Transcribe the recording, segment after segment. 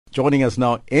Joining us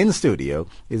now in studio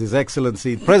is His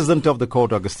Excellency, President of the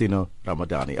Court, Agostinho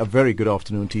Ramadani. A very good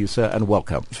afternoon to you, sir, and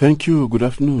welcome. Thank you. Good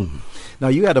afternoon. Now,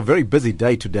 you had a very busy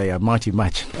day today, I might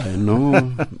imagine. I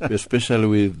know, especially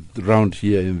with round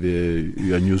here in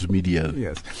your news media.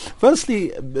 Yes.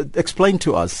 Firstly, explain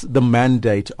to us the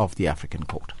mandate of the African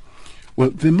Court.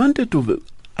 Well, the mandate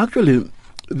actually,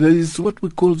 there is what we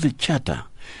call the Charter,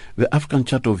 the African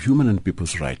Charter of Human and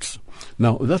People's Rights.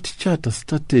 Now, that charter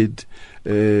started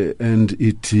and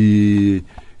it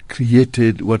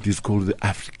created what is called the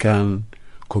African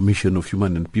Commission of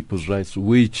Human and People's Rights,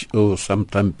 which, or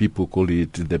sometimes people call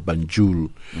it the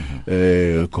Banjul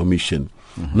Commission.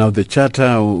 Mm-hmm. Now, the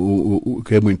charter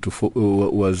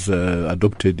was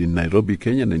adopted in Nairobi,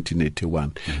 Kenya,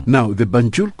 1981. Mm-hmm. Now, the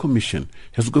Banjul Commission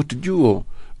has got dual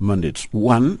mandates.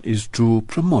 One is to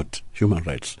promote human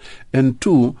rights, and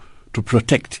two, to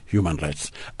protect human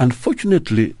rights.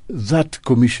 Unfortunately, that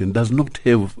commission does not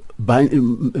have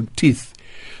teeth,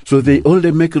 so they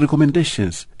only make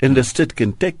recommendations, and the state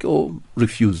can take or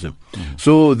refuse them. Mm-hmm.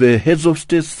 So the heads of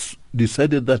states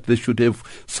decided that they should have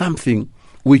something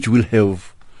which will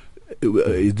have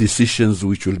decisions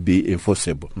which will be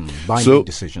enforceable. Binding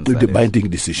decisions. The binding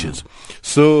decisions.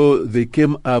 So they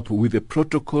came up with a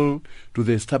protocol to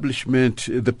the establishment,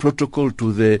 the protocol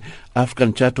to the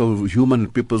African Charter of Human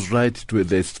and People's Rights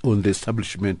on the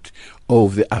establishment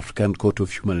of the African Court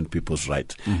of Human and People's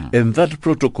Rights. Mm-hmm. And that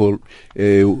protocol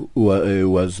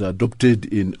was adopted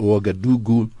in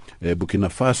Ouagadougou, Burkina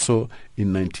Faso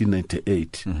in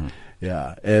 1998. Mm-hmm.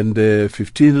 Yeah, and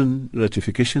 15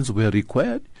 ratifications were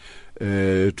required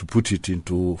to put it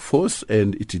into force,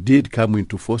 and it did come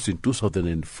into force in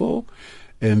 2004.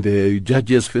 And the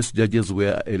first judges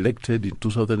were elected in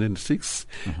 2006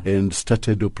 and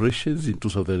started operations in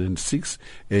 2006.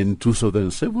 In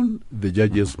 2007, the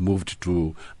judges moved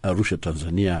to Arusha,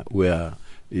 Tanzania, where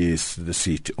is the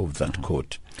seat of that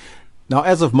court. Now,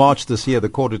 as of March this year, the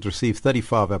court had received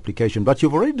 35 applications, but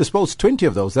you've already disposed 20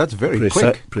 of those. That's very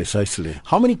quick. Precisely.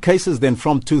 How many cases then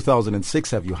from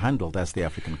 2006 have you handled as the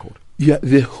African Court? Yeah,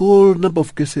 the whole number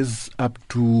of cases up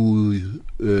to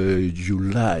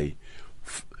July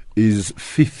is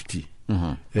 50.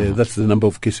 That's the number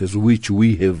of cases which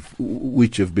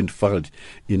have been filed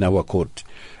in our court.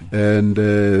 And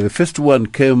the first one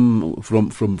came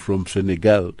from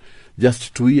Senegal,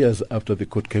 just 2 years after the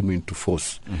court came into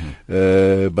force.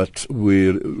 But we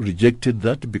rejected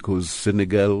that because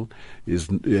Senegal has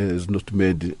not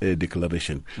made a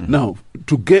declaration. Now,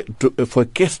 for a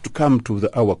case to come to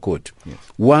our court,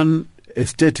 a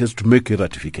state has to make a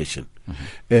ratification.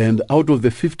 And out of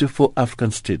the 54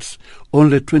 African states,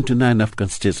 only 29 African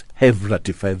states have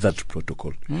ratified that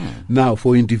protocol. Now,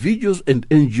 for individuals and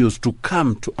NGOs to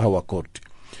come to our court,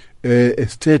 a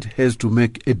state has to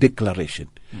make a declaration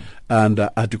under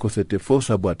Article 34,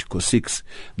 sub-Article 6.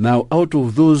 Now, out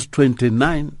of those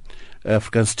 29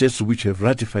 African states which have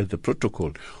ratified the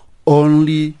protocol,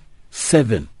 only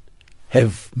 7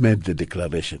 have made the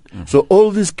declaration. So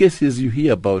all these cases you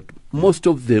hear about, most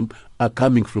of them are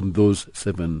coming from those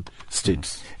 7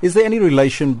 states. Is there any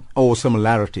relation or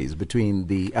similarities between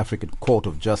the African Court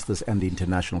of Justice and the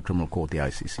International Criminal Court, the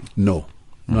ICC? No,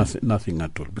 nothing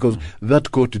at all, because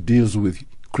that court deals with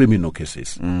criminal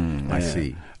cases. I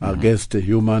see. Against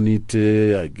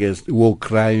humanity, against war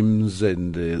crimes,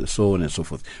 and so on and so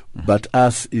forth. But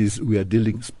we are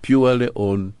dealing purely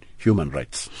on human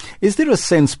rights. Is there a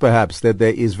sense, perhaps, that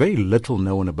there is very little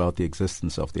known about the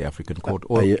existence of the African Court?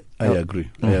 I agree.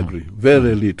 I agree.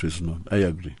 Very little is known. I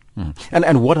agree.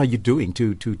 And what are you doing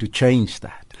to change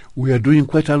that? We are doing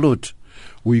quite a lot.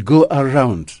 We go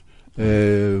around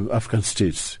African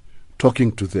states,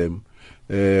 talking to them.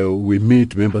 We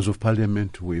meet members of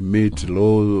parliament, we meet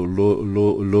lawyers,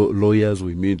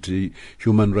 we meet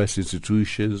human rights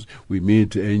institutions, we meet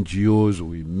NGOs,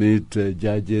 we meet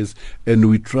judges, and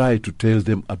we try to tell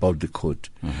them about the court.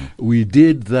 We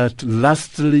did that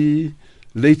lately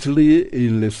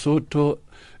in Lesotho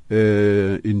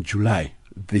in July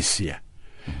this year.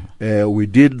 We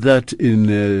did that in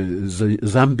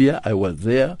Zambia. I was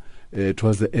there. It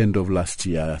was the end of last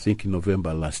year, I think in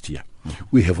November last year.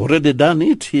 We have already done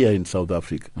it here in South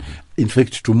Africa. In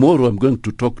fact, tomorrow I'm going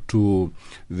to talk to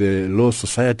the law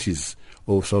societies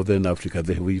of Southern Africa.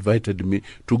 They have invited me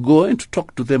to go and to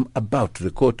talk to them about the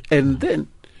court and then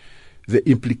the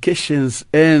implications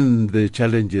and the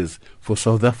challenges for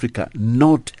South Africa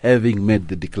not having made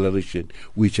the declaration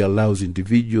which allows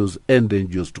individuals and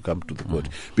NGOs to come to the court.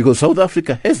 Because South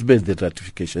Africa has made the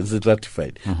ratifications, it's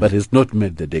ratified, but has not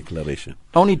made the declaration.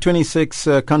 Only 26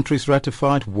 countries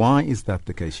ratified. Why is that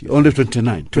the case? Only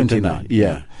 29. 29,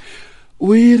 yeah.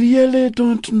 We really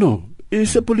don't know.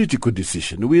 It's a political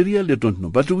decision. We really don't know.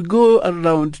 But we go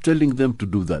around telling them to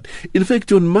do that. In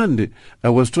fact, on Monday, I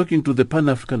was talking to the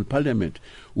Pan-African Parliament,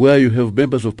 where you have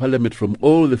members of parliament from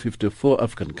all the 54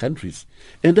 African countries.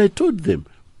 And I told them,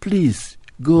 please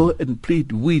go and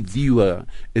plead with your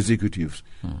executives.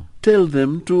 Tell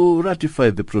them to ratify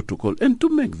the protocol and to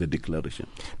make the declaration.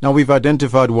 Now, we've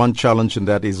identified one challenge, and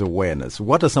that is awareness.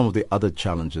 What are some of the other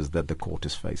challenges that the court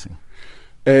is facing?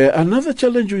 Another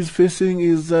challenge we're facing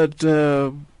is that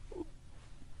the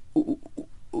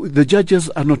judges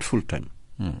are not full-time.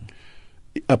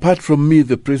 Apart from me,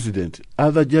 the president,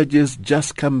 other judges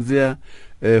just come there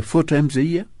 4 times a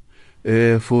year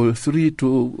for 2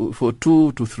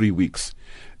 to 3 weeks.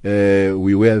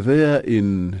 We were there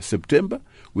in September.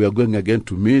 We are going again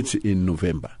to meet in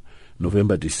November,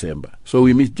 December. So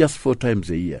we meet just 4 times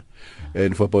a year,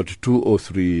 and for about 2 or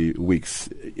 3 weeks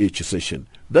each session.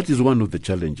 That is one of the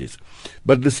challenges.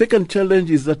 But the second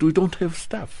challenge is that we don't have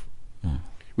staff.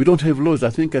 We don't have lawyers. I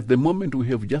think at the moment we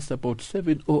have just about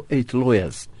 7 or 8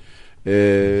 lawyers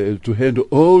to handle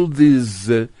all these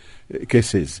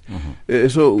cases.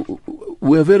 So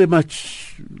we are very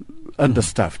much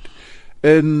understaffed.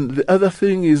 And the other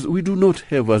thing is we do not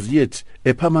have as yet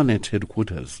a permanent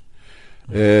headquarters.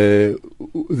 The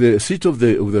seat of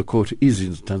the court is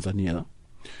in Tanzania.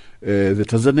 The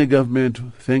Tanzania government,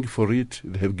 thank you for it,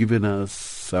 they have given us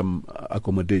some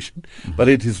accommodation, but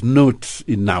it is not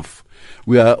enough.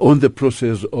 We are on the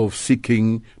process of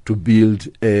seeking to build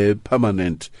a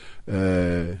permanent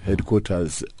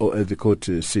headquarters or at the court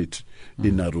seat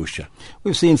in Arusha.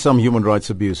 We've seen some human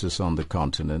rights abuses on the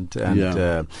continent,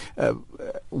 and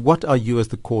what are you as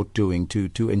the court doing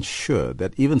to ensure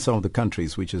that even some of the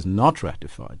countries which is not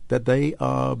ratified, that they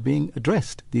are being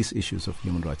addressed, these issues of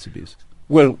human rights abuse?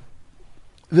 Well,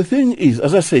 the thing is,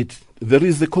 as I said, there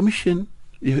is the commission,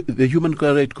 the Human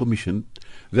Rights Commission,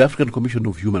 the African Commission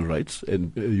of Human Rights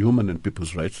and Human and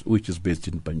People's Rights, which is based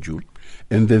in Banjul,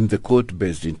 and then the court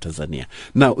based in Tanzania.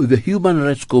 Now, the Human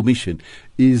Rights Commission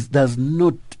does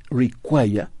not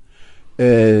require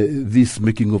this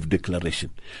making of declaration.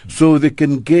 So they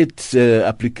can get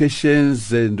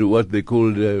applications and what they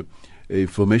call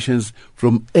informations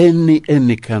from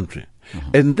any country.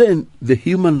 And then the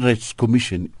Human Rights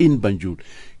Commission in Banjul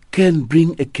can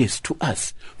bring a case to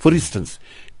us. For instance,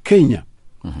 Kenya.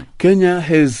 Kenya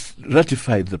has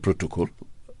ratified the protocol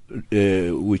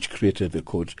which created the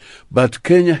court, but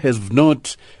Kenya has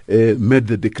not made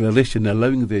the declaration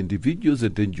allowing the individuals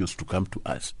and NGOs to come to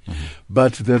us.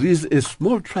 But there is a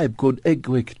small tribe called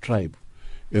Egwek tribe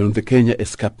on the Kenya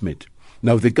escarpment.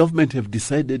 Now the government have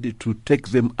decided to take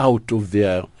them out of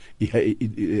their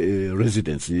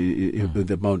residence in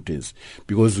the mountains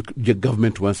because the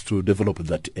government wants to develop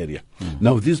that area.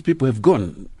 Now these people have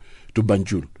gone to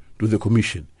Banjul, to the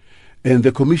commission, and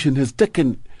the commission has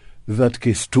taken that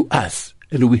case to us.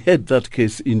 And we had that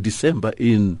case in December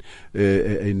in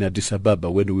Addis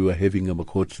Ababa when we were having a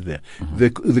court there.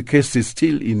 The case is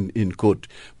still in court,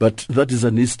 but that is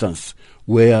an instance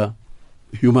where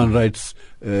human rights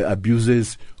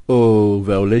abuses or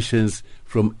violations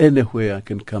from anywhere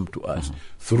can come to us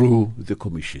through the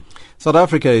commission. South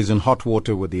Africa is in hot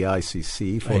water with the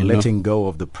ICC for letting go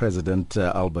of the president,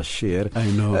 al-Bashir. I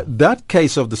know. That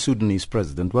case of the Sudanese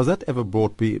president, was that ever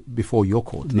brought before your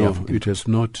court? No, it has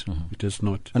not. It has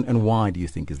not. And why do you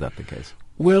think is that the case?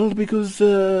 Well, because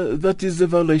that is a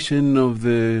violation of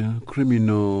the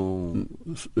criminal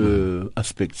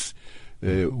aspects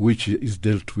which is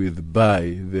dealt with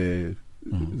by the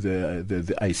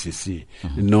ICC,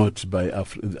 not by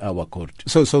our court.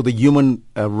 So the human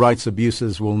rights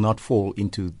abuses will not fall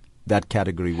into that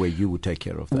category where you would take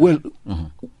care of that? Well,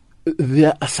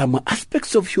 there are some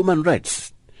aspects of human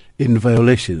rights in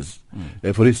violations.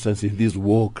 For instance, in these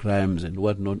war crimes and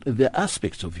whatnot, there are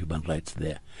aspects of human rights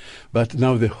there. But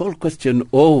now the whole question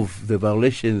of the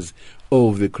violations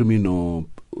of the criminal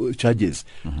charges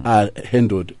are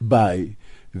handled by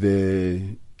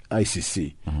the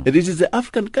ICC. And it is the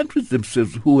African countries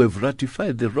themselves who have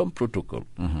ratified the Rome Protocol.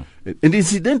 And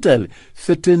incidentally,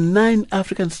 39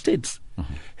 African states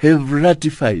have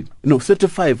ratified,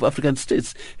 35 African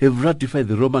states have ratified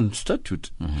the Roman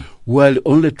Statute, while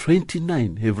only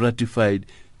 29 have ratified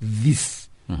this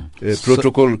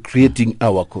protocol creating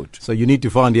our court. So you need to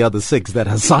find the other 6 that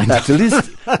have signed at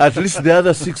least the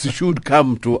other 6 should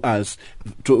come to us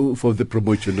for the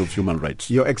promotion of human rights.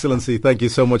 Your Excellency, thank you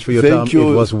so much for your time. It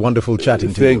was wonderful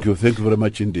chatting to you. Thank you very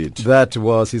much indeed. That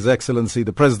was His Excellency,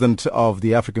 the President of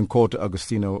the African Court,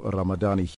 Agostinho Ramadani.